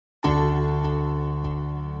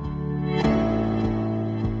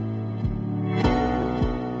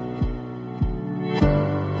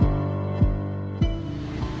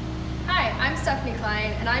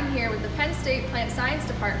and I'm here with the Penn State Plant Science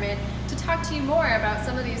Department to talk to you more about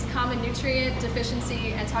some of these common nutrient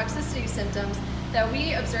deficiency and toxicity symptoms that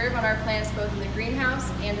we observe on our plants both in the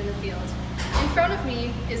greenhouse and in the field. In front of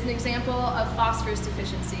me is an example of phosphorus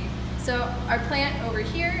deficiency. So our plant over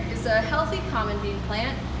here is a healthy common bean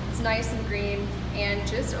plant. It's nice and green and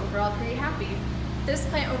just overall pretty happy. This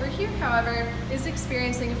plant over here, however, is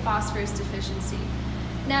experiencing phosphorus deficiency.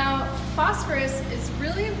 Now, phosphorus is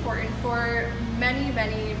really important for many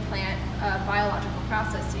plant biological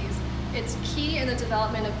processes. It's key in the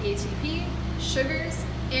development of ATP, sugars,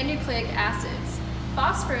 and nucleic acids.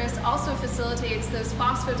 Phosphorus also facilitates those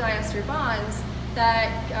phosphodiester bonds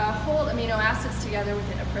that hold amino acids together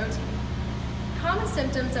within a protein. Common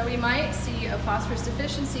symptoms that we might see of phosphorus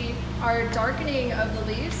deficiency are darkening of the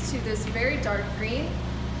leaves to this very dark green,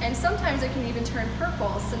 and sometimes it can even turn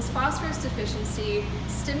purple since phosphorus deficiency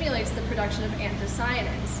stimulates the production of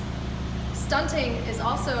anthocyanins. Stunting is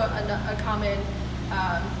also a common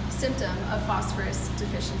symptom of phosphorus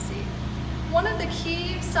deficiency. One of the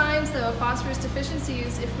key signs though of phosphorus deficiency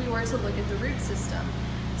is if we were to look at the root system.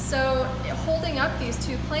 So holding up these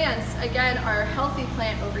two plants, again our healthy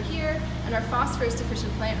plant over here and our phosphorus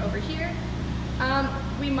deficient plant over here,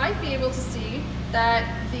 we might be able to see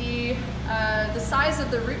that the size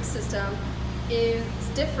of the root system is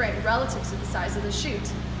different relative to the size of the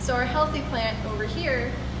shoot. So our healthy plant over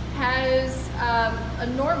here has a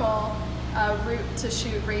normal root to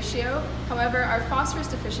shoot ratio. However, our phosphorus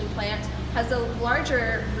deficient plant has a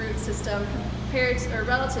larger root system compared to, or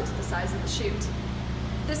relative to the size of the shoot.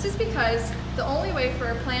 This is because the only way for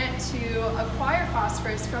a plant to acquire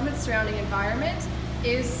phosphorus from its surrounding environment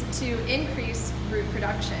is to increase root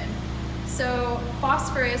production. So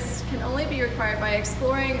phosphorus can only be required by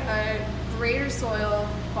exploring a greater soil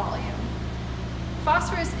volume.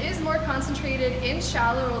 Phosphorus is more concentrated in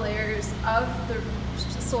shallow layers of the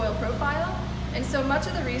soil profile, and so much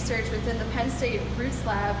of the research within the Penn State Roots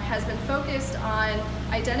Lab has been focused on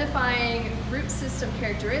identifying root system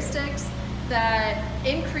characteristics that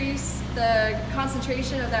increase the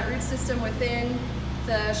concentration of that root system within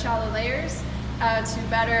the shallow layers to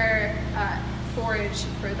better forage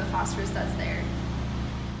for the phosphorus that's there.